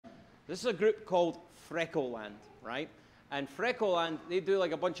This is a group called Freckleland, right? And Freckleland, they do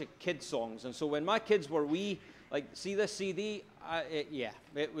like a bunch of kid songs. And so when my kids were wee, like, see this CD?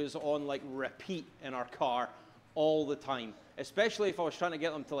 It was on like repeat in our car all the time. Especially if I was trying to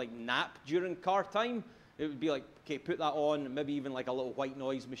get them to like nap during car time. It would be like, okay, put that on, maybe even like a little white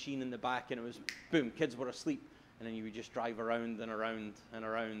noise machine in the back, and it was, boom, kids were asleep. And then you would just drive around and around and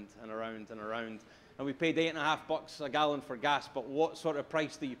around and around and around. And we paid $8.50 a gallon for gas, but what sort of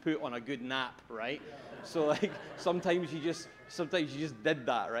price do you put on a good nap, right? So like, sometimes you just did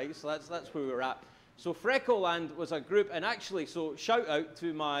that, right? So that's where we were at. So Freckleland was a group, and actually, so shout out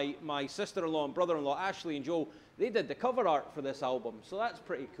to my sister-in-law and brother-in-law, Ashley and Joel. They did the cover art for this album, so that's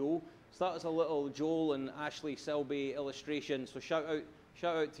pretty cool. So that was a little Joel and Ashley Selby illustration. So shout out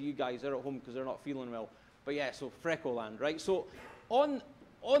to you guys. They're at home because they're not feeling well. But yeah, so Freckleland, right? So on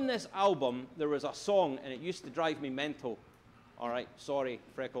this album, there was a song, and it used to drive me mental. All right, sorry,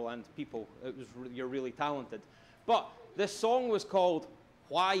 Freckleland people. You're really talented. But this song was called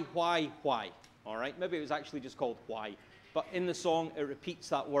Why? All right, maybe it was actually just called Why. But in the song, it repeats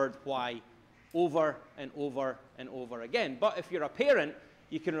that word why over and over and over again. But if you're a parent,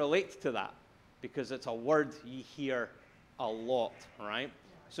 you can relate to that because it's a word you hear a lot, right?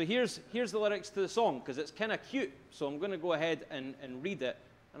 So here's the lyrics to the song because it's kind of cute. So I'm going to go ahead and read it.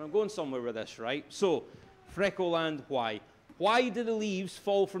 And I'm going somewhere with this, right? So, Freckleland, why? Why do the leaves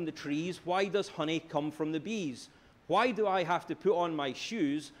fall from the trees? Why does honey come from the bees? Why do I have to put on my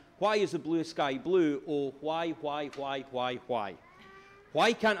shoes? Why is the blue sky blue? Oh, why?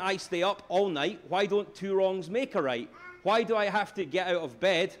 Why can't I stay up all night? Why don't two wrongs make a right? Why do I have to get out of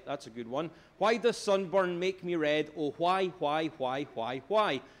bed? That's a good one. Why does sunburn make me red? Oh, why? Why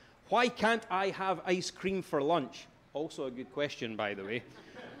can't I have ice cream for lunch? Also a good question, by the way.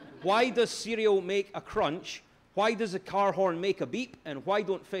 Why does cereal make a crunch? Why does a car horn make a beep? And why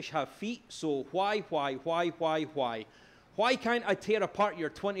don't fish have feet? So why? Why can't I tear apart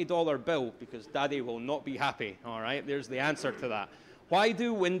your $20 bill? Because Daddy will not be happy. All right, there's the answer to that. Why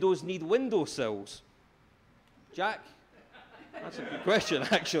do windows need windowsills? Jack? That's a good question,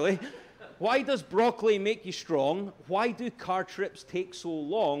 actually. Why does broccoli make you strong? Why do car trips take so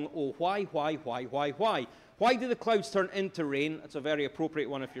long? Oh, why? Why do the clouds turn into rain? That's a very appropriate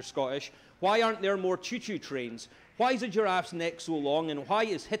one if you're Scottish. Why aren't there more choo-choo trains? Why is a giraffe's neck so long? And why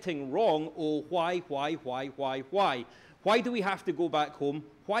is hitting wrong? Oh, why? Why do we have to go back home?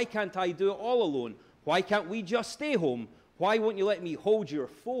 Why can't I do it all alone? Why can't we just stay home? Why won't you let me hold your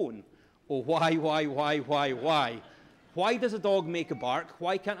phone? Oh, why? Why does a dog make a bark?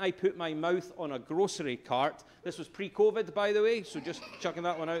 Why can't I put my mouth on a grocery cart? This was pre-COVID, by the way, so just chucking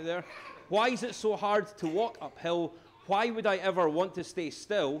that one out there. Why is it so hard to walk uphill? Why would I ever want to stay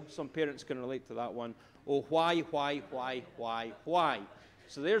still? Some parents can relate to that one. Oh, why?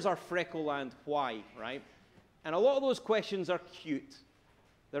 So there's our Freckleland why, right? And a lot of those questions are cute.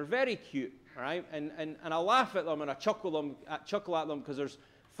 They're very cute, right? And I laugh at them and I chuckle at them because there's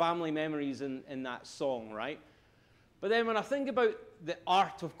family memories in that song, right? But then when I think about the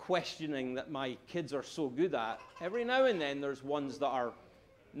art of questioning that my kids are so good at, every now and then there's ones that are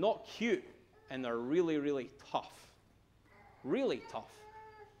not cute and they're really, really tough. Really tough.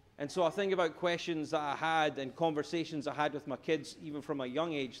 And so I think about questions that I had and conversations I had with my kids, even from a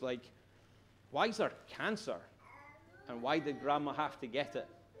young age, like, why is there cancer? And why did grandma have to get it?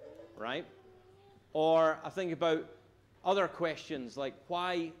 Right? Or I think about other questions like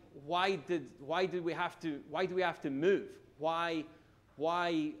why do we have to move? Why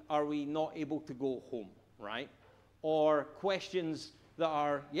are we not able to go home? Right? Or questions that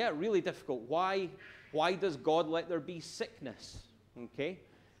are really difficult. Why does God let there be sickness? Okay?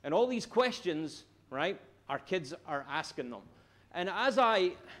 And all these questions, right, our kids are asking them. And as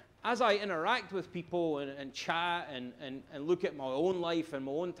I interact with people and chat and look at my own life and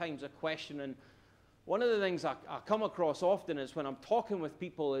my own times of questioning, one of the things I come across often is when I'm talking with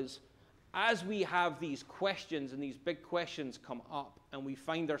people is as we have these questions and these big questions come up and we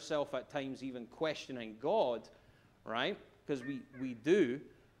find ourselves at times even questioning God, right? Because we do,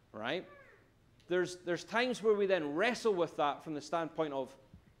 right? There's times where we then wrestle with that from the standpoint of,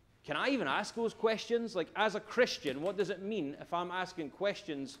 can I even ask those questions? Like, as a Christian, what does it mean if I'm asking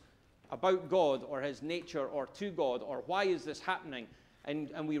questions about God or his nature or to God or why is this happening?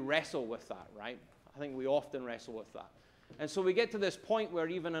 And we wrestle with that, right? I think we often wrestle with that. And so we get to this point where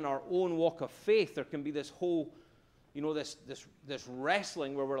even in our own walk of faith, there can be this whole, this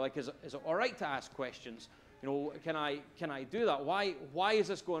wrestling where we're like, is it all right to ask questions? Can I do that? Why is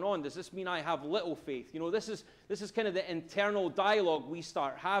this going on? Does this mean I have little faith? This is kind of the internal dialogue we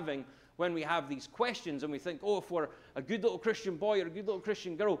start having when we have these questions and we think, oh, if we're a good little Christian boy or a good little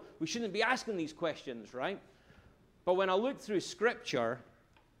Christian girl, we shouldn't be asking these questions, right? But when I look through Scripture,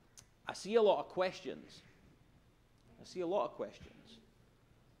 I see a lot of questions. I see a lot of questions.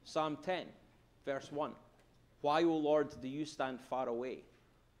 Psalm 10, verse 1. Why, O Lord, do you stand far away?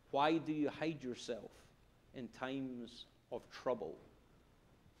 Why do you hide yourself in times of trouble?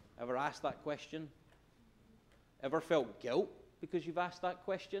 Ever asked that question? Ever felt guilt because you've asked that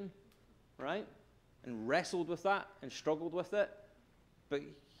question? Right? And wrestled with that and struggled with it? But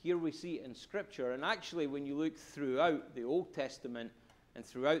here we see it in Scripture. And actually, when you look throughout the Old Testament and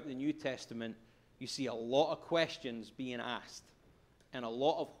throughout the New Testament, you see a lot of questions being asked and a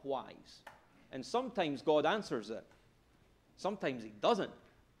lot of whys. And sometimes God answers it. Sometimes he doesn't,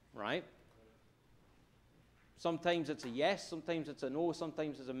 right? Sometimes it's a yes, sometimes it's a no,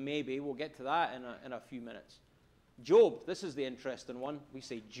 sometimes it's a maybe. We'll get to that in a few minutes. Job, this is the interesting one. We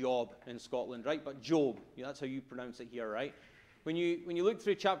say Job in Scotland, right? But Job, that's how you pronounce it here, right? When you look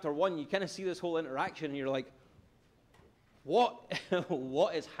through chapter 1, you kind of see this whole interaction, and you're like, what?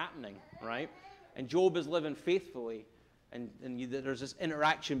 What is happening, right? And Job is living faithfully, and there's this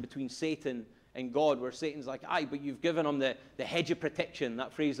interaction between Satan and God, where Satan's like, aye, but you've given him the hedge of protection,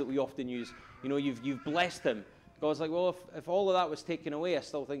 that phrase that we often use. You've blessed him. God's like, well, if all of that was taken away, I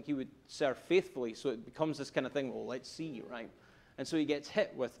still think he would serve faithfully. So it becomes this kind of thing, well, let's see, right? And so he gets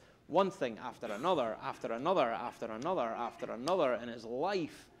hit with one thing after another, after another, after another, after another, and his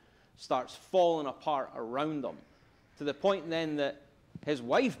life starts falling apart around him, to the point then that his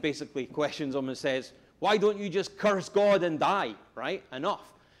wife basically questions him and says, why don't you just curse God and die, right?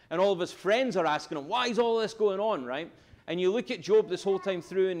 Enough. And all of his friends are asking him, why is all this going on, right? And you look at Job this whole time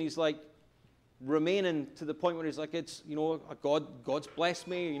through, and he's like, remaining to the point where he's like, it's, God's blessed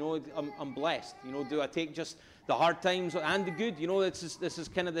me, I'm blessed. Do I take just the hard times and the good? This is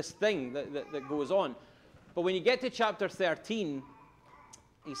kind of this thing that goes on. But when you get to chapter 13,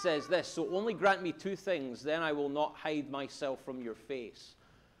 he says this, so only grant me two things, then I will not hide myself from your face.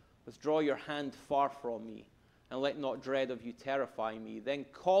 Withdraw your hand far from me, and let not dread of you terrify me. Then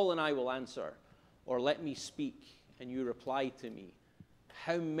call and I will answer, or let me speak, and you reply to me.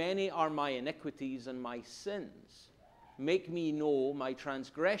 How many are my iniquities and my sins? Make me know my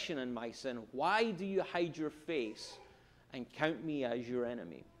transgression and my sin. Why do you hide your face and count me as your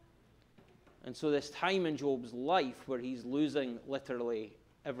enemy? And so this time in Job's life where he's losing literally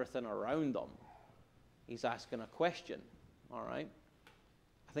everything around him, he's asking a question, all right?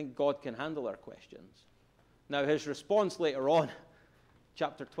 I think God can handle our questions. Now his response later on,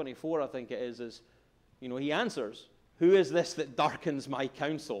 chapter 24 I think it is he answers, who is this that darkens my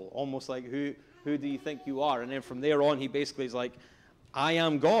counsel? Almost like, who do you think you are? And then from there on, he basically is like, I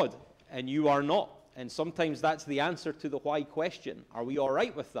am God, and you are not. And sometimes that's the answer to the why question. Are we all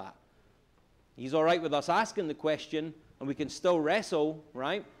right with that? He's all right with us asking the question, and we can still wrestle,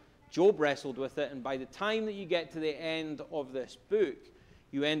 right? Job wrestled with it, and by the time that you get to the end of this book,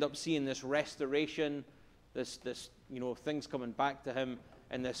 you end up seeing this restoration, this things coming back to him,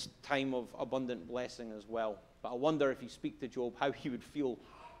 and this time of abundant blessing as well. But I wonder if you speak to Job, how he would feel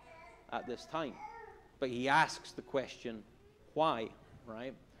at this time. But he asks the question, why,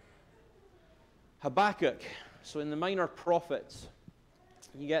 right? Habakkuk. So in the Minor Prophets,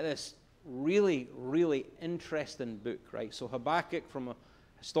 you get this really, really interesting book, right? So Habakkuk, from a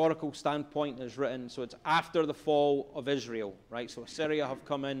historical standpoint, is written, so it's after the fall of Israel, right? So Assyria have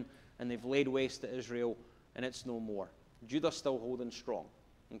come in, and they've laid waste to Israel, and it's no more. Judah's still holding strong,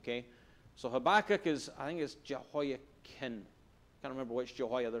 okay? So Habakkuk is, I think it's Jehoiakim. Can't remember which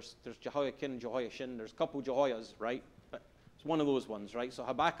Jehoiah. There's Jehoiakim and Jehoiachin. There's a couple Jehoias, right? But it's one of those ones, right? So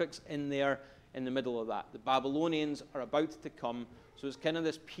Habakkuk's in there in the middle of that. The Babylonians are about to come. So it's kind of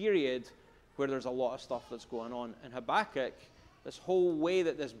this period where there's a lot of stuff that's going on. And Habakkuk, this whole way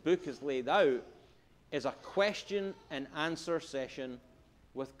that this book is laid out, is a question and answer session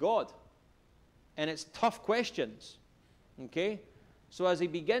with God. And it's tough questions, okay? So as he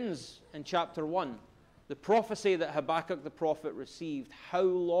begins in chapter 1, the prophecy that Habakkuk the prophet received, how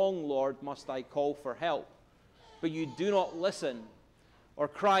long, Lord, must I call for help? But you do not listen, or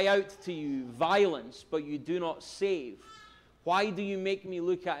cry out to you violence, but you do not save. Why do you make me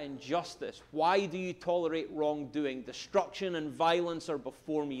look at injustice? Why do you tolerate wrongdoing? Destruction and violence are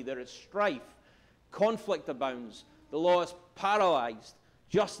before me. There is strife. Conflict abounds. The law is paralyzed.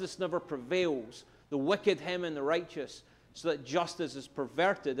 Justice never prevails. The wicked hem in the righteous, so that justice is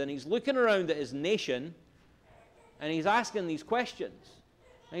perverted. And he's looking around at his nation, and he's asking these questions.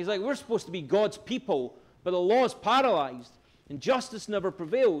 And he's like, we're supposed to be God's people, but the law is paralyzed, and justice never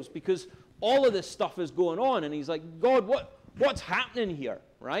prevails, because all of this stuff is going on. And he's like, God, what's happening here,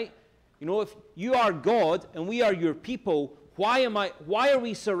 right? You know, if you are God and we are your people, why are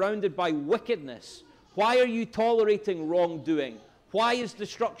we surrounded by wickedness? Why are you tolerating wrongdoing? Why is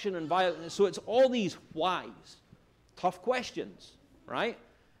destruction and violence? So it's all these whys. Tough questions, right?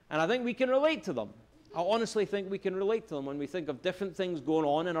 And I think we can relate to them. I honestly think we can relate to them when we think of different things going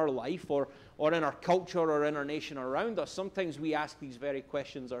on in our life or in our culture or in our nation around us. Sometimes we ask these very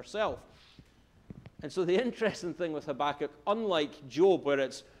questions ourselves. And so the interesting thing with Habakkuk, unlike Job, where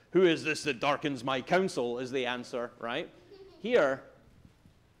it's, who is this that darkens my counsel, is the answer, right? Here,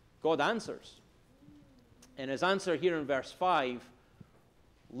 God answers. And his answer here in verse 5,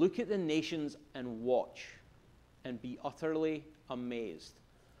 look at the nations and watch and be utterly amazed.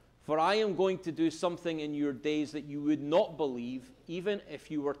 For I am going to do something in your days that you would not believe, even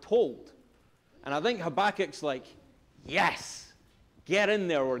if you were told. And I think Habakkuk's like, yes, get in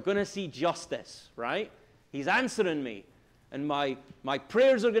there. We're going to see justice, right? He's answering me. And my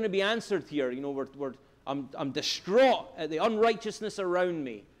prayers are going to be answered here. You know, I'm distraught at the unrighteousness around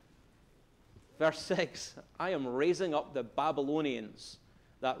me. Verse 6, I am raising up the Babylonians,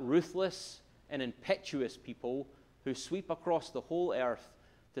 that ruthless and impetuous people who sweep across the whole earth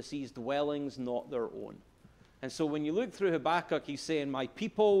to seize dwellings not their own. And so when you look through Habakkuk, he's saying, my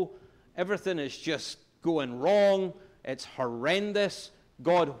people, everything is just going wrong. It's horrendous.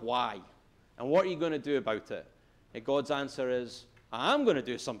 God, why? And what are you going to do about it? And God's answer is, I'm going to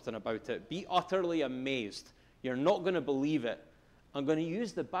do something about it. Be utterly amazed. You're not going to believe it. I'm going to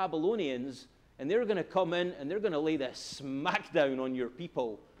use the Babylonians, and they're going to come in, and they're going to lay this smackdown on your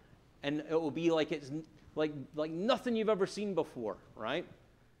people. And it will be like it's like nothing you've ever seen before, right?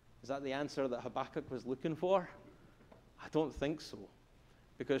 Is that the answer that Habakkuk was looking for? I don't think so.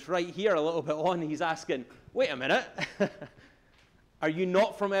 Because right here, a little bit on, he's asking, wait a minute. Are you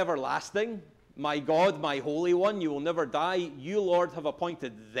not from everlasting? My God, my Holy One, you will never die. You, Lord, have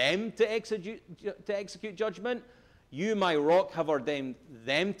appointed them to execute judgment. You, my rock, have ordained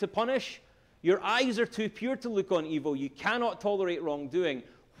them to punish. Your eyes are too pure to look on evil. You cannot tolerate wrongdoing.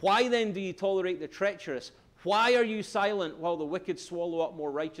 Why then do you tolerate the treacherous? Why are you silent while the wicked swallow up more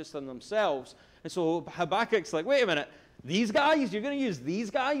righteous than themselves? And so Habakkuk's like, wait a minute, these guys? You're going to use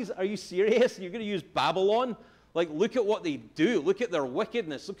these guys? Are you serious? You're going to use Babylon? Like, look at what they do. Look at their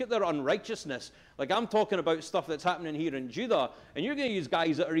wickedness. Look at their unrighteousness. Like, I'm talking about stuff that's happening here in Judah, and you're going to use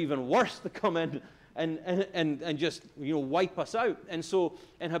guys that are even worse to come in and just, you know, wipe us out. And so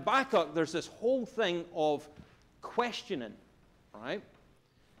in Habakkuk, there's this whole thing of questioning, right?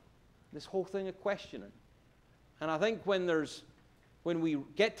 This whole thing of questioning. And I think when we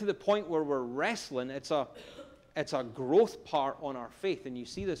get to the point where we're wrestling, it's a growth part on our faith. And you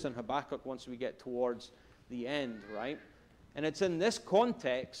see this in Habakkuk once we get towards the end, right? And it's in this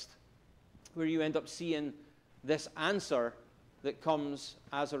context where you end up seeing this answer that comes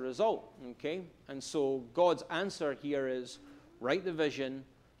as a result, okay? And so God's answer here is, write the vision,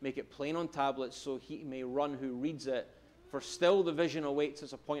 make it plain on tablets so he may run who reads it. For still the vision awaits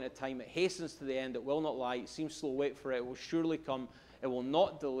its appointed time. It hastens to the end. It will not lie. It seems slow. Wait for it. It will surely come. It will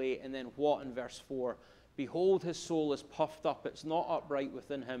not delay. And then what in verse 4? Behold, his soul is puffed up. It's not upright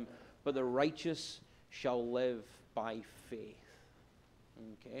within him, but the righteous shall live by faith.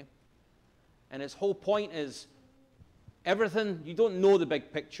 Okay? And his whole point is, everything, you don't know the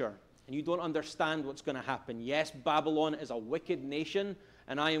big picture, and you don't understand what's going to happen. Yes, Babylon is a wicked nation,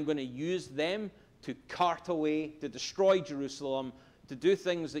 and I am going to use them to cart away, to destroy Jerusalem, to do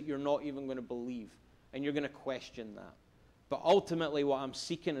things that you're not even going to believe. And you're going to question that. But ultimately, what I'm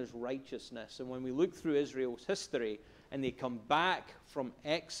seeking is righteousness. And when we look through Israel's history, and they come back from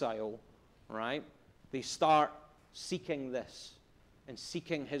exile, right, they start seeking this, and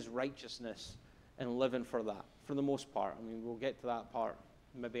seeking his righteousness, and living for that, for the most part. I mean, we'll get to that part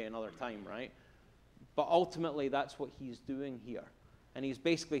maybe another time, right? But ultimately, that's what he's doing here. And he's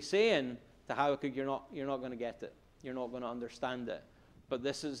basically saying to Habakkuk, you're not going to get it. You're not going to understand it. But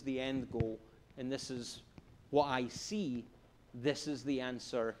this is the end goal, and this is what I see. This is the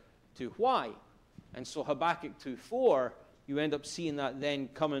answer to why. And so Habakkuk 2:4, you end up seeing that then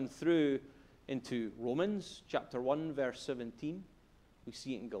coming through into Romans chapter 1, verse 17. We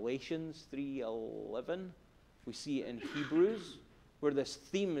see it in Galatians 3:11. We see it in Hebrews, where this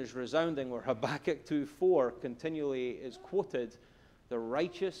theme is resounding, where Habakkuk 2:4 continually is quoted. The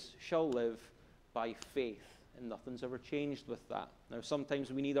righteous shall live by faith. And nothing's ever changed with that. Now,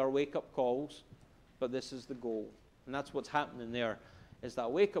 sometimes we need our wake-up calls, but this is the goal. And that's what's happening there, is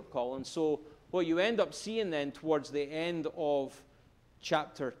that wake-up call. And so what you end up seeing then towards the end of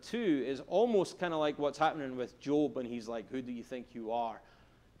chapter 2 is almost kind of like what's happening with Job, and he's like, who do you think you are?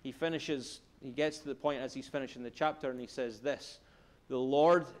 He gets to the point as he's finishing the chapter, and he says this, The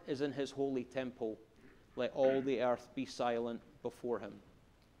Lord is in his holy temple. Let all the earth be silent before him.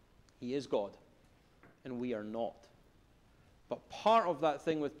 He is God, and we are not. But part of that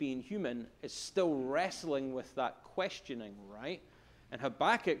thing with being human is still wrestling with that questioning, right? And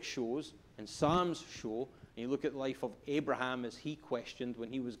Habakkuk shows, and Psalms show, and you look at the life of Abraham as he questioned when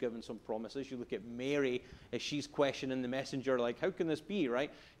he was given some promises. You look at Mary as she's questioning the messenger, like, how can this be,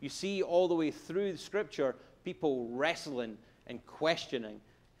 right? You see all the way through the Scripture, people wrestling and questioning.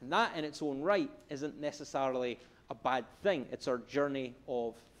 And that in its own right isn't necessarily a bad thing. It's our journey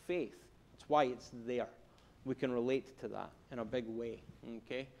of faith. That's why it's there. We can relate to that in a big way,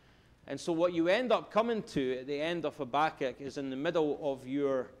 okay? And so what you end up coming to at the end of Habakkuk is in the middle of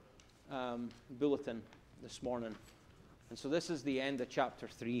your bulletin this morning. And so this is the end of chapter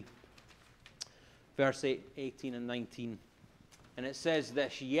 3, verse 18 and 19. And it says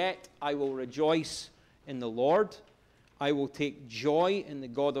this, "Yet I will rejoice in the Lord. I will take joy in the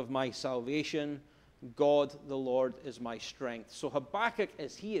God of my salvation. God, the Lord, is my strength." So Habakkuk,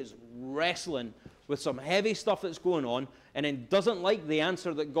 as he is wrestling with some heavy stuff that's going on, and then doesn't like the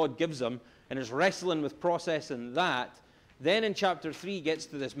answer that God gives him, and is wrestling with processing that, then in chapter 3 gets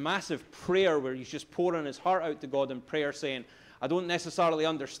to this massive prayer where he's just pouring his heart out to God in prayer, saying, I don't necessarily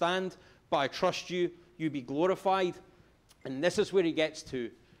understand, but I trust you. You be glorified. And this is where he gets to,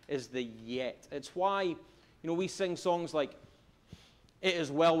 is the yet. It's why, we sing songs like, "It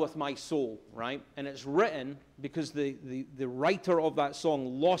is well with my soul," right? And it's written because the writer of that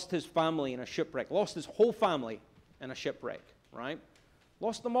song lost his family in a shipwreck, lost his whole family in a shipwreck, right?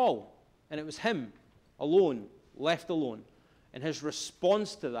 Lost them all. And it was him alone, left alone. And his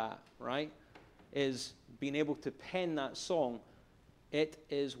response to that, right, is being able to pen that song, "It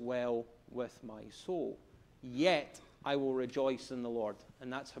is well with my soul. Yet I will rejoice in the Lord."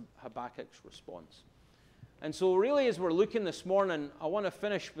 And that's Habakkuk's response. And so really, as we're looking this morning, I want to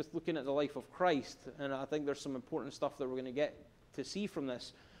finish with looking at the life of Christ. And I think there's some important stuff that we're going to get to see from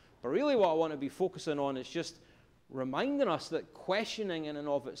this. But really what I want to be focusing on is just reminding us that questioning in and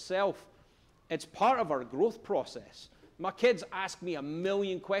of itself, it's part of our growth process. My kids ask me a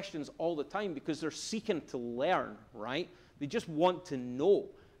million questions all the time because they're seeking to learn, right? They just want to know.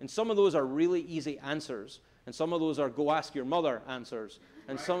 And some of those are really easy answers. And some of those are go ask your mother answers.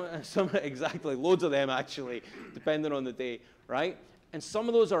 And some exactly, loads of them actually, depending on the day, right? And some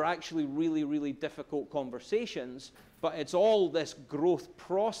of those are actually really, really difficult conversations, but it's all this growth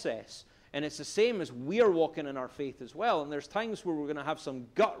process. And it's the same as we are walking in our faith as well. And there's times where we're going to have some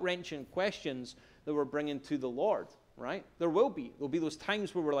gut-wrenching questions that we're bringing to the Lord, right? There will be. There'll be those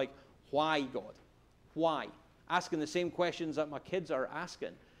times where we're like, why, God? Why? Asking the same questions that my kids are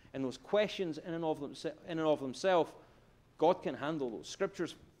asking. And those questions in and of themselves, God can handle those.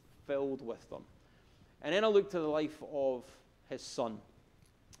 Scripture's filled with them. And then I look to the life of his son.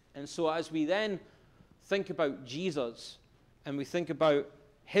 And so as we then think about Jesus, and we think about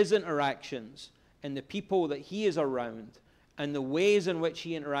his interactions, and the people that he is around, and the ways in which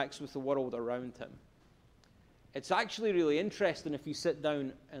he interacts with the world around him, it's actually really interesting if you sit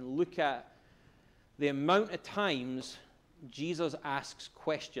down and look at the amount of times Jesus asks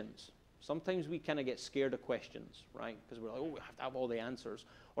questions. Sometimes we kind of get scared of questions, right? Because we're like, we have to have all the answers.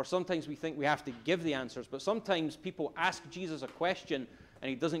 Or sometimes we think we have to give the answers. But sometimes people ask Jesus a question and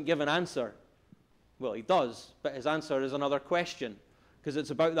he doesn't give an answer. Well, he does, but his answer is another question. Because it's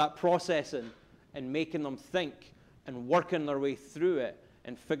about that processing and making them think and working their way through it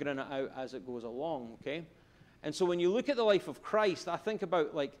and figuring it out as it goes along, okay? And so when you look at the life of Christ, I think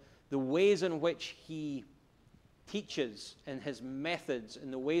about like the ways in which he teaches and his methods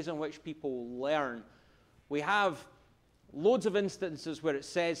and the ways in which people learn. We have loads of instances where it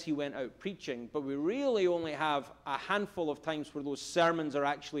says he went out preaching, but we really only have a handful of times where those sermons are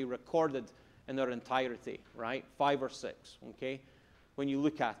actually recorded in their entirety, right? 5 or 6, okay? When you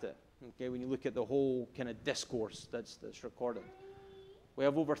look at it, okay? When you look at the whole kind of discourse that's recorded. We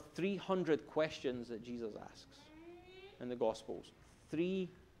have over 300 questions that Jesus asks in the Gospels.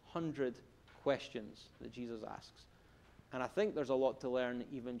 300 questions that Jesus asks. And I think there's a lot to learn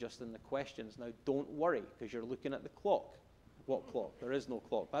even just in the questions. Now, don't worry, because you're looking at the clock. What clock? There is no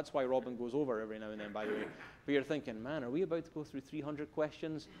clock. That's why Robin goes over every now and then, by the way. But you're thinking, man, are we about to go through 300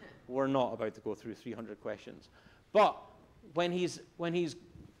 questions? We're not about to go through 300 questions. But when he's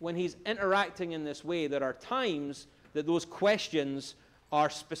interacting in this way, there are times that those questions are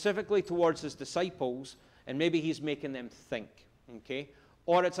specifically towards his disciples, and maybe he's making them think, okay?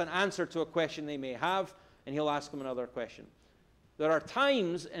 Or it's an answer to a question they may have, and he'll ask them another question. There are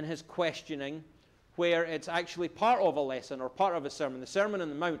times in his questioning where it's actually part of a lesson or part of a sermon. The Sermon on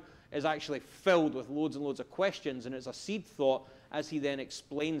the Mount is actually filled with loads and loads of questions, and it's a seed thought, as he then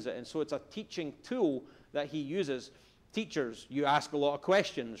explains it. And so it's a teaching tool that he uses. Teachers, you ask a lot of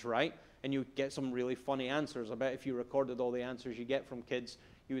questions, right? And you get some really funny answers. I bet if you recorded all the answers you get from kids,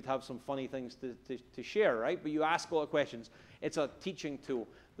 you would have some funny things to share, right? But you ask a lot of questions. It's a teaching tool.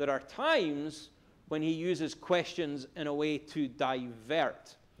 There are times when he uses questions in a way to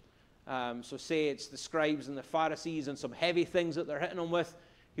divert. So say it's the scribes and the Pharisees and some heavy things that they're hitting them with,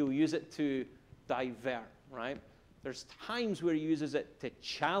 he'll use it to divert, right? There's times where he uses it to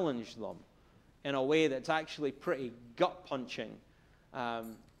challenge them in a way that's actually pretty gut-punching.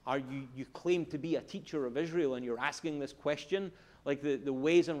 You claim to be a teacher of Israel and you're asking this question, like the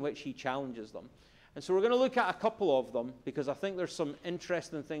ways in which he challenges them. And so we're going to look at a couple of them because I think there's some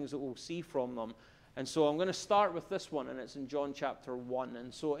interesting things that we'll see from them. And so I'm going to start with this one, and it's in John chapter 1.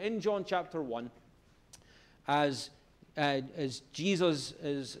 And so in John chapter 1, as Jesus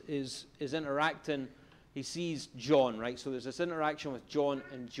is interacting, he sees John, right? So there's this interaction with John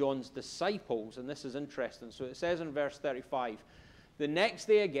and John's disciples, and this is interesting. So it says in verse 35, the next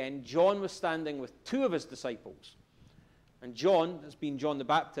day again, John was standing with two of his disciples. And John, that's been John the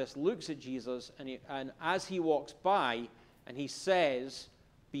Baptist, looks at Jesus, and as he walks by, and he says,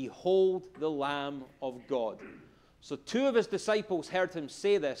 behold the Lamb of God. So two of his disciples heard him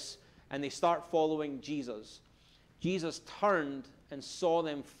say this, and they start following Jesus. Jesus turned and saw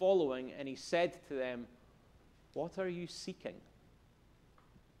them following, and he said to them, what are you seeking?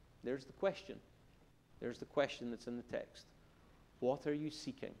 There's the question. There's the question that's in the text. What are you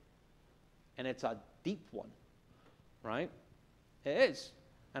seeking? And it's a deep one, right? It is.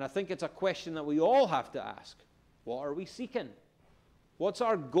 And I think it's a question that we all have to ask. What are we seeking? What's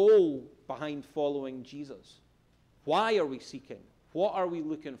our goal behind following Jesus? Why are we seeking? What are we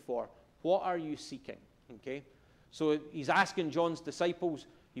looking for? What are you seeking? Okay? So he's asking John's disciples,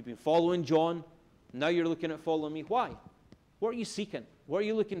 you've been following John, now you're looking at following me. Why? What are you seeking? What are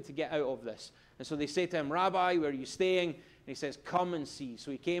you looking to get out of this? And so they say to him, Rabbi, where are you staying? And he says, come and see. So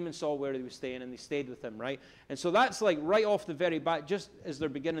he came and saw where he was staying, and they stayed with him, right? And so that's like right off the very bat, just as they're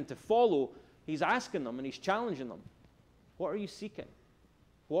beginning to follow, he's asking them and he's challenging them. What are you seeking?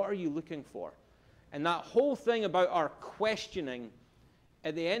 What are you looking for? And that whole thing about our questioning,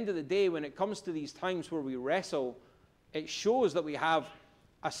 at the end of the day, when it comes to these times where we wrestle, it shows that we have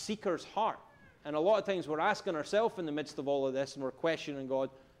a seeker's heart. And a lot of times we're asking ourselves in the midst of all of this, and we're questioning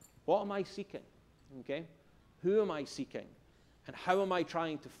God, what am I seeking? Okay? Who am I seeking? And how am I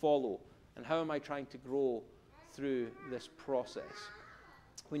trying to follow? And how am I trying to grow through this process?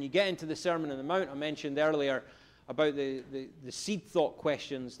 When you get into the Sermon on the Mount, I mentioned earlier about the seed thought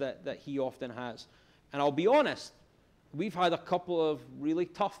questions that he often has. And I'll be honest, we've had a couple of really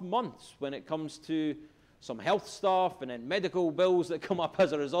tough months when it comes to some health stuff and then medical bills that come up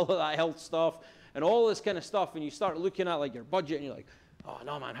as a result of that health stuff and all this kind of stuff. And you start looking at like your budget and you're like, oh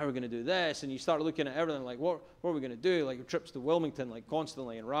no man, how are we going to do this? And you start looking at everything like, what are we going to do? Like trips to Wilmington like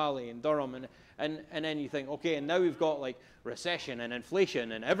constantly, and Raleigh and Durham, and then you think, okay, and now we've got like recession and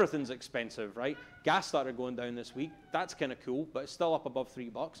inflation and everything's expensive, right? Gas started going down this week. That's kind of cool, but it's still up above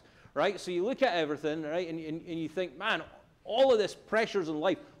 $3, right? So you look at everything, right, and you think, man, all of this pressures in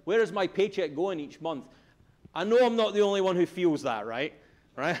life, where is my paycheck going each month? I know I'm not the only one who feels that, right?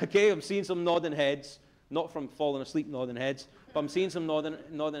 Right? Okay, I'm seeing some nodding heads, not from falling asleep nodding heads, but I'm seeing some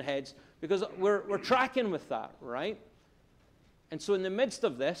nodding heads because we're tracking with that, right? And so in the midst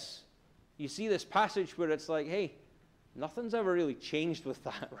of this, you see this passage where it's like, hey, nothing's ever really changed with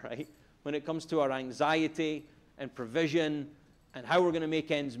that, right? When it comes to our anxiety and provision and how we're going to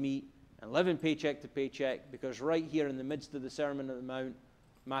make ends meet and living paycheck to paycheck, because right here in the midst of the Sermon on the Mount,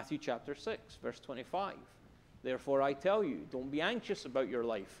 Matthew chapter 6, verse 25, therefore I tell you, don't be anxious about your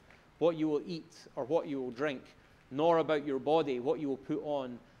life, what you will eat or what you will drink, nor about your body, what you will put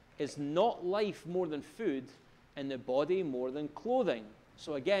on. Is not life more than food, and the body more than clothing?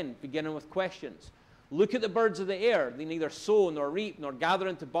 So again, beginning with questions. Look at the birds of the air. They neither sow nor reap nor gather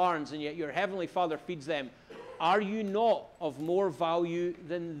into barns, and yet your heavenly Father feeds them. Are you not of more value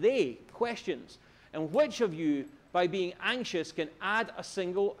than they? Questions. And which of you, by being anxious, can add a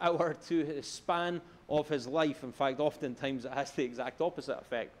single hour to his span of his life? In fact, oftentimes it has the exact opposite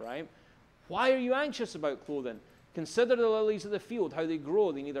effect, right? Why are you anxious about clothing? Consider the lilies of the field, how they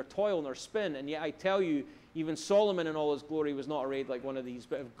grow. They neither toil nor spin. And yet I tell you, even Solomon in all his glory was not arrayed like one of these.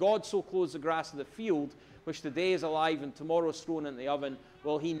 But if God so clothes the grass of the field, which today is alive and tomorrow is thrown into the oven,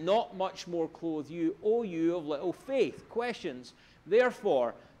 will he not much more clothe you, O you of little faith? Questions.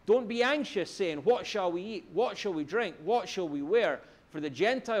 Therefore, don't be anxious, saying, what shall we eat? What shall we drink? What shall we wear? For the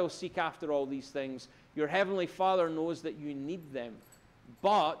Gentiles seek after all these things. Your heavenly Father knows that you need them.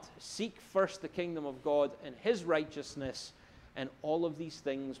 But seek first the kingdom of God and his righteousness, and all of these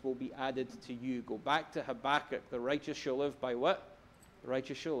things will be added to you. Go back to Habakkuk. The righteous shall live by what? The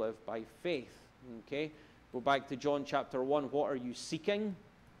righteous shall live by faith. Okay? Go back to John chapter 1. What are you seeking?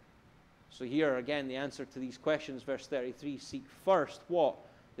 So here again, the answer to these questions, verse 33, seek first what?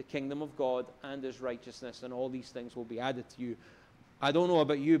 The kingdom of God and his righteousness, and all these things will be added to you. I don't know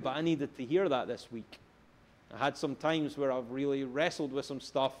about you, but I needed to hear that this week. I had some times where I've really wrestled with some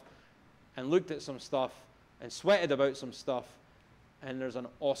stuff and looked at some stuff and sweated about some stuff, and there's an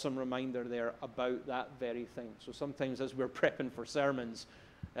awesome reminder there about that very thing. So sometimes as we're prepping for sermons,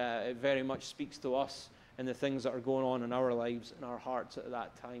 it very much speaks to us and the things that are going on in our lives and our hearts at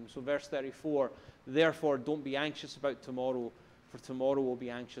that time. So verse 34, therefore don't be anxious about tomorrow, for tomorrow will be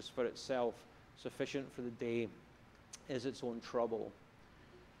anxious for itself. Sufficient for the day is its own trouble.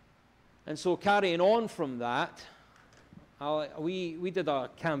 And so carrying on from that, we did a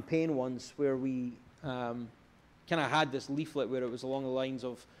campaign once where we kind of had this leaflet where it was along the lines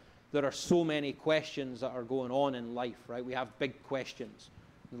of, there are so many questions that are going on in life, right? We have big questions.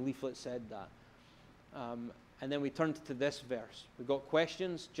 The leaflet said that. And then we turned to this verse. We've got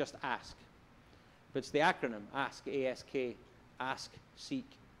questions, just ask. But it's the acronym, ask, A-S-K, ask, seek,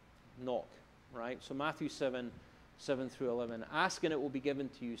 knock, right? So Matthew 7 through 11. Ask and it will be given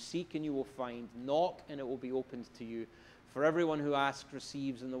to you. Seek and you will find. Knock and it will be opened to you. For everyone who asks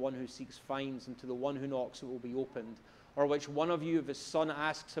receives, and the one who seeks finds, and to the one who knocks it will be opened. Or which one of you, if his son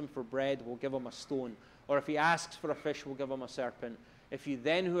asks him for bread, will give him a stone? Or if he asks for a fish, will give him a serpent? If you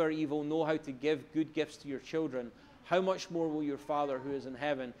then who are evil know how to give good gifts to your children, how much more will your Father who is in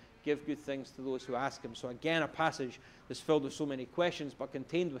heaven give good things to those who ask him? So again, a passage that's filled with so many questions, but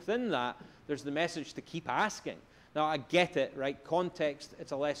contained within that, there's the message to keep asking. Now, I get it, right? Context,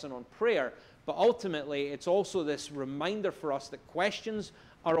 it's a lesson on prayer. But ultimately, it's also this reminder for us that questions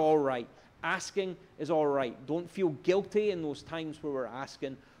are all right. Asking is all right. Don't feel guilty in those times where we're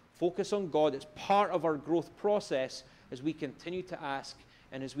asking. Focus on God. It's part of our growth process as we continue to ask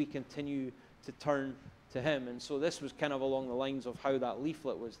and as we continue to turn to him. And so this was kind of along the lines of how that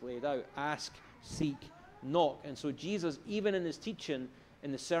leaflet was laid out. Ask, seek, knock. And so Jesus, even in his teaching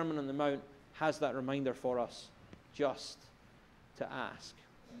in the Sermon on the Mount, has that reminder for us just to ask.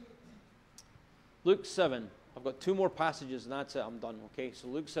 Luke 7. I've got two more passages and that's it. I'm done. Okay, so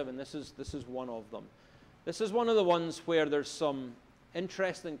Luke 7, this is one of them. This is one of the ones where there's some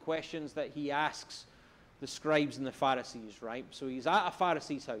interesting questions that he asks the scribes and the Pharisees, right? So he's at a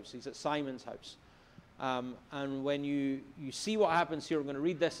Pharisee's house. He's at Simon's house. And when you see what happens here, we're going to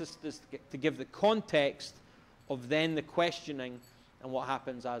read this to give the context of then the questioning and what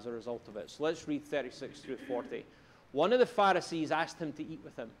happens as a result of it. So let's read 36 through 40. One of the Pharisees asked him to eat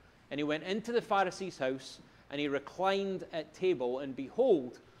with him. And he went into the Pharisee's house, and he reclined at table. And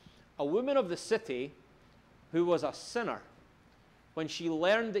behold, a woman of the city who was a sinner, when she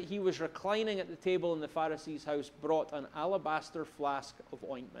learned that he was reclining at the table in the Pharisee's house, brought an alabaster flask of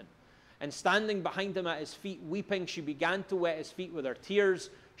ointment. And standing behind him at his feet, weeping, she began to wet his feet with her tears.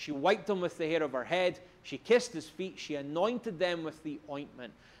 She wiped them with the hair of her head. She kissed his feet. She anointed them with the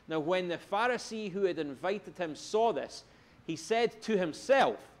ointment. Now, when the Pharisee who had invited him saw this, he said to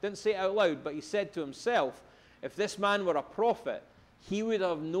himself, didn't say it out loud, but he said to himself, if this man were a prophet, he would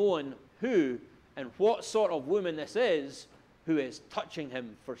have known who and what sort of woman this is who is touching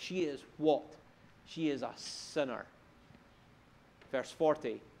him, for she is what? She is a sinner. Verse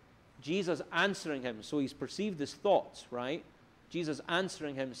 40, Jesus answering him, so he's perceived his thoughts, right? Jesus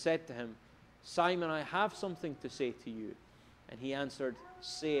answering him said to him, Simon, I have something to say to you. And he answered,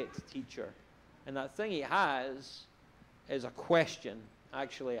 say it, teacher. And that thing he has is a question,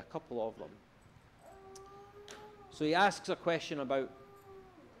 actually a couple of them. So he asks a question about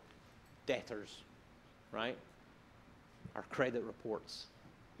debtors, right? Our credit reports.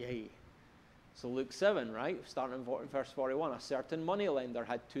 Yay. So Luke 7, right? Starting in verse 41, a certain moneylender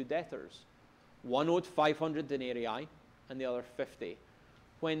had two debtors. One owed 500 denarii and the other 50.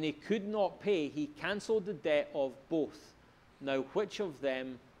 When they could not pay, he cancelled the debt of both. Now, which of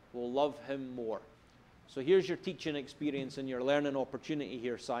them will love him more? So here's your teaching experience and your learning opportunity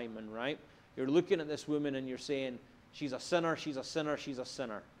here, Simon, right? You're looking at this woman and you're saying, she's a sinner, she's a sinner, she's a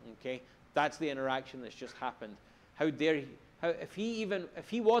sinner, okay? That's the interaction that's just happened. How dare he? If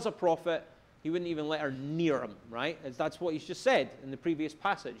he was a prophet, he wouldn't even let her near him, right? That's what he's just said in the previous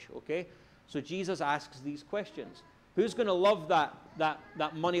passage, okay? So Jesus asks these questions. Who's going to love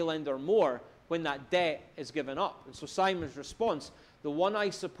that moneylender more when that debt is given up? And so Simon's response, the one I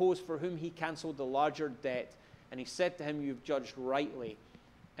suppose for whom he cancelled the larger debt. And he said to him, you've judged rightly.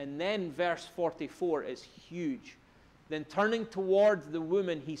 And then verse 44 is huge. Then turning toward the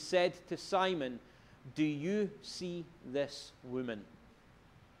woman, he said to Simon, do you see this woman?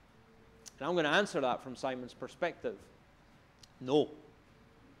 And I'm going to answer that from Simon's perspective. No.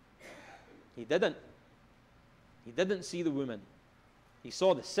 He didn't. He didn't see the woman. He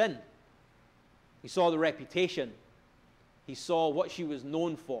saw the sin. He saw the reputation. He saw what she was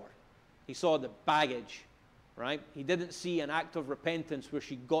known for. He saw the baggage, right? He didn't see an act of repentance where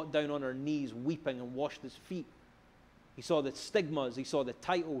she got down on her knees weeping and washed his feet. He saw the stigmas, he saw the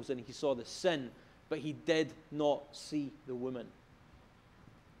titles, and he saw the sin, but he did not see the woman.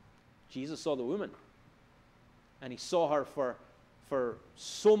 Jesus saw the woman, and he saw her for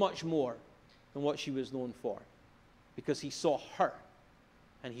so much more than what she was known for, because he saw her,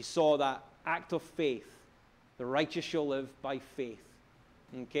 and he saw that act of faith. The righteous shall live by faith.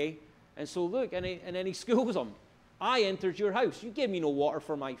 Okay? And so look, and then he schools him. I entered your house. You gave me no water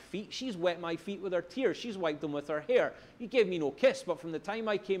for my feet. She's wet my feet with her tears. She's wiped them with her hair. You gave me no kiss, but from the time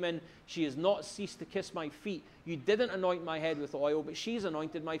I came in, she has not ceased to kiss my feet. You didn't anoint my head with oil, but she's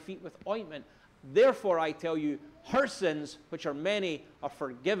anointed my feet with ointment. Therefore I tell you, her sins, which are many, are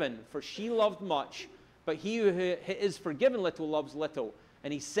forgiven, for she loved much, but he who is forgiven little loves little.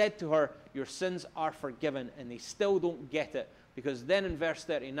 And he said to her, your sins are forgiven. And they still don't get it, because then in verse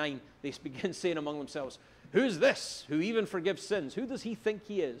 39, they begin saying among themselves, who's this who even forgives sins? Who does he think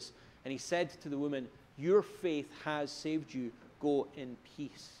he is? And he said to the woman, your faith has saved you. Go in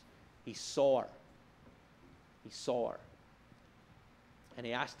peace. He saw her. He saw her. And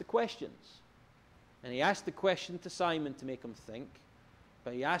he asked the questions. And he asked the question to Simon to make him think.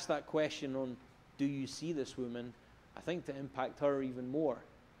 But he asked that question on, do you see this woman? I think to impact her even more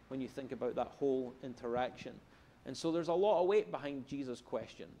when you think about that whole interaction. And so there's a lot of weight behind Jesus'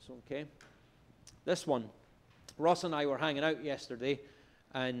 questions, okay? This one, Ross and I were hanging out yesterday,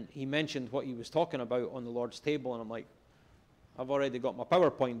 and he mentioned what he was talking about on the Lord's table, and I'm like, I've already got my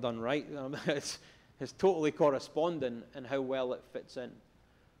PowerPoint done, right? It's totally corresponding in how well it fits in.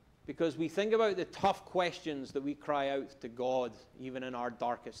 Because we think about the tough questions that we cry out to God, even in our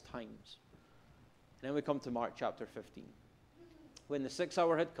darkest times. And then we come to Mark chapter 15. When the 6th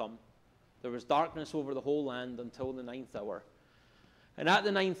hour had come, there was darkness over the whole land until the 9th hour. And at the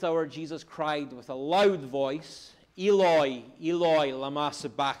 9th hour, Jesus cried with a loud voice, Eloi, Eloi, lama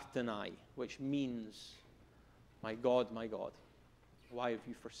sabachthani, which means, my God, why have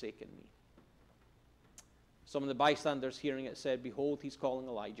you forsaken me? Some of the bystanders hearing it said, behold, he's calling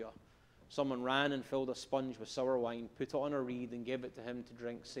Elijah. Someone ran and filled a sponge with sour wine, put it on a reed, and gave it to him to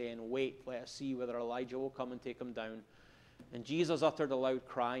drink, saying, wait, let us see whether Elijah will come and take him down. And Jesus uttered a loud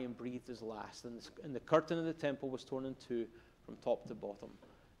cry and breathed his last. And the curtain of the temple was torn in two from top to bottom.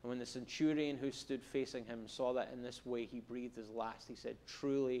 And when the centurion who stood facing him saw that in this way he breathed his last, he said,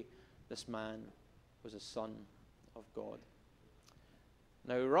 truly, this man was a son of God.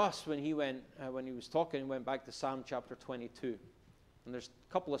 Now, Ross, when he was talking, went back to Psalm chapter 22. And there's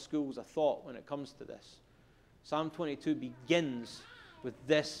a couple of schools of thought when it comes to this. Psalm 22 begins with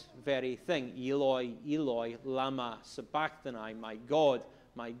this very thing. Eloi, Eloi, lama sabachthani, my God,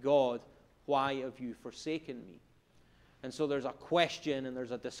 why have you forsaken me? And so there's a question and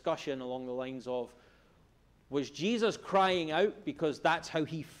there's a discussion along the lines of, was Jesus crying out because that's how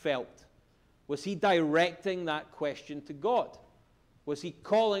he felt? Was he directing that question to God? Was he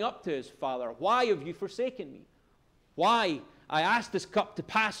calling up to his Father, why have you forsaken me? Why? I asked this cup to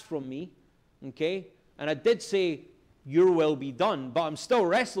pass from me, okay? And I did say, your will be done, but I'm still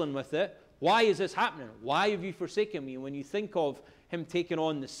wrestling with it. Why is this happening? Why have you forsaken me? And when you think of him taking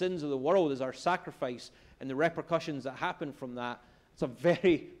on the sins of the world as our sacrifice and the repercussions that happen from that, it's a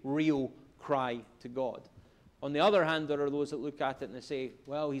very real cry to God. On the other hand, there are those that look at it and they say,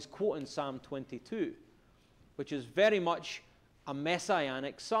 well, he's quoting Psalm 22, which is very much a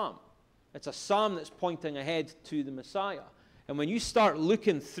messianic psalm. It's a psalm that's pointing ahead to the Messiah. And when you start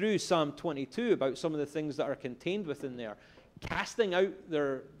looking through Psalm 22 about some of the things that are contained within there, casting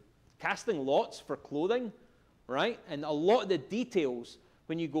lots for clothing, right? And a lot of the details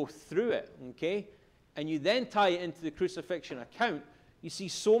when you go through it, okay? And you then tie it into the crucifixion account, you see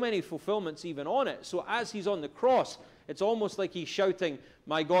so many fulfillments even on it. So as he's on the cross, it's almost like he's shouting,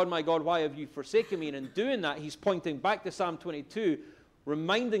 my God, why have you forsaken me? And in doing that, he's pointing back to Psalm 22,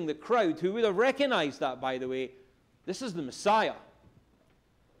 reminding the crowd, who would have recognized that, by the way, this is the Messiah.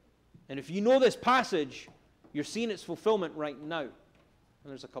 And if you know this passage, you're seeing its fulfillment right now. And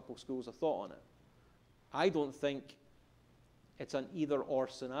there's a couple schools of thought on it. I don't think it's an either-or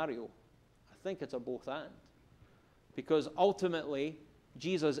scenario. I think it's a both-and. Because ultimately,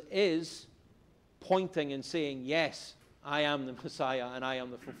 Jesus is pointing and saying, yes, I am the Messiah and I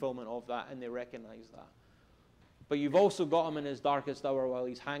am the fulfillment of that, and they recognize that. But you've also got him in his darkest hour while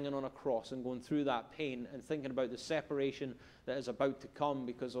he's hanging on a cross and going through that pain and thinking about the separation that is about to come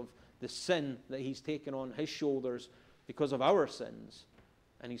because of the sin that he's taken on his shoulders because of our sins.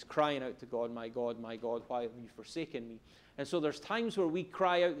 And he's crying out to God, my God, why have you forsaken me? And so there's times where we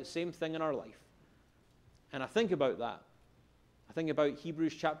cry out the same thing in our life. And I think about that. I think about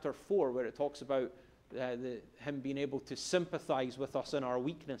Hebrews chapter 4, where it talks about him being able to sympathize with us in our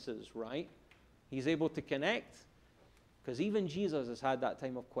weaknesses, right? He's able to connect, because even Jesus has had that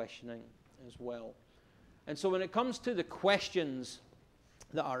time of questioning as well. And so when it comes to the questions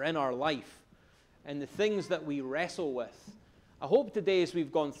that are in our life and the things that we wrestle with, I hope today as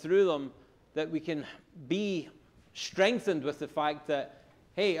we've gone through them that we can be strengthened with the fact that,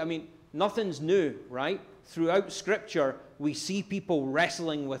 hey, I mean, nothing's new, right? Throughout Scripture, we see people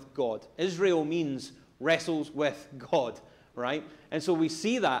wrestling with God. Israel means wrestles with God, right? And so we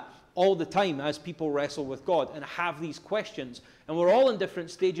see that all the time as people wrestle with God and have these questions. And we're all in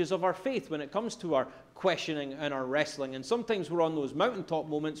different stages of our faith when it comes to our questioning and our wrestling. And sometimes we're on those mountaintop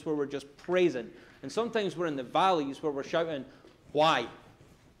moments where we're just praising. And sometimes we're in the valleys where we're shouting, why?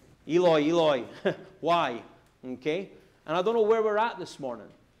 Eloi, Eloi, why? Okay? And I don't know where we're at this morning.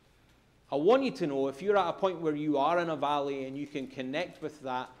 I want you to know, if you're at a point where you are in a valley and you can connect with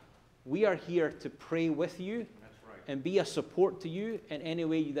that, we are here to pray with you. And be a support to you in any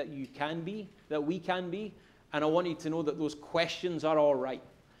way that you can be, that we can be. And I want you to know that those questions are all right.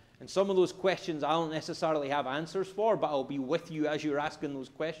 And some of those questions I don't necessarily have answers for, but I'll be with you as you're asking those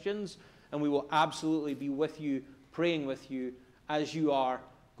questions. And we will absolutely be with you, praying with you as you are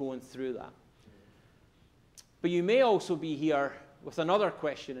going through that. But you may also be here with another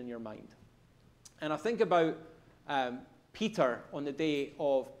question in your mind. And I think about Peter on the day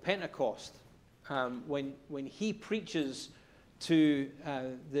of Pentecost. When he preaches to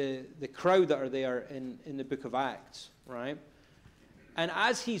the crowd that are there in the book of Acts, right? And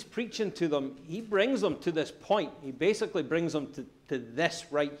as he's preaching to them, he brings them to this point. He basically brings them to this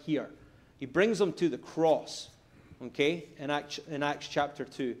right here. He brings them to the cross, okay, in Acts chapter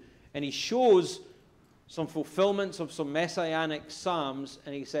 2. And he shows some fulfillments of some messianic psalms,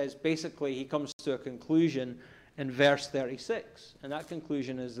 and he says, basically, he comes to a conclusion in verse 36. And that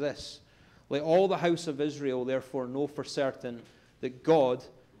conclusion is this: let all the house of Israel therefore know for certain that God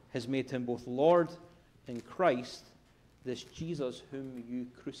has made him both Lord and Christ, this Jesus whom you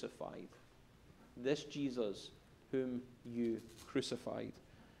crucified. This Jesus whom you crucified.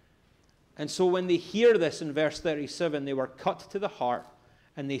 And so when they hear this in verse 37, they were cut to the heart,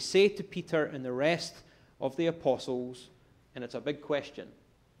 and they say to Peter and the rest of the apostles, and it's a big question.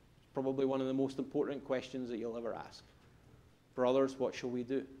 It's probably one of the most important questions that you'll ever ask. Brothers, what shall we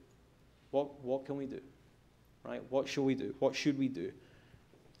do? What can we do? Right? What shall we do? What should we do?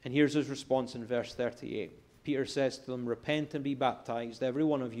 And here's his response in verse 38. Peter says to them, repent and be baptized, every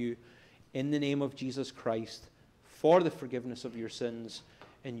one of you, in the name of Jesus Christ, for the forgiveness of your sins,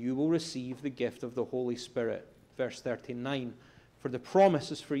 and you will receive the gift of the Holy Spirit. Verse 39, for the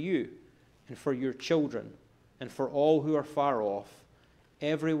promise is for you, and for your children, and for all who are far off,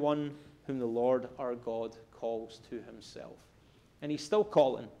 everyone whom the Lord our God calls to himself. And he's still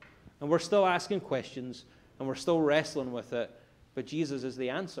calling. And we're still asking questions, and we're still wrestling with it, but Jesus is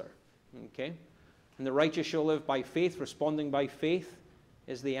the answer, okay? And the righteous shall live by faith, responding by faith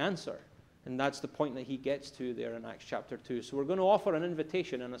is the answer. And that's the point that he gets to there in Acts chapter 2. So we're going to offer an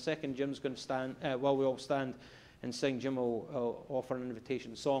invitation, and a second Jim's going to stand, while we all stand and sing, Jim will offer an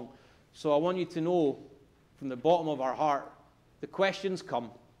invitation song. So I want you to know from the bottom of our heart, the questions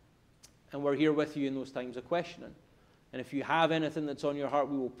come, and we're here with you in those times of questioning. And if you have anything that's on your heart,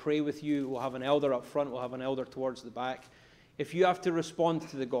 we will pray with you. We'll have an elder up front. We'll have an elder towards the back. If you have to respond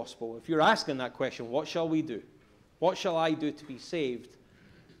to the gospel, if you're asking that question, what shall we do? What shall I do to be saved?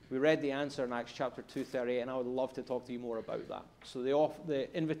 We read the answer in Acts chapter 2:38, and I would love to talk to you more about that. So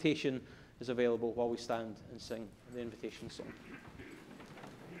the invitation is available while we stand and sing the invitation song.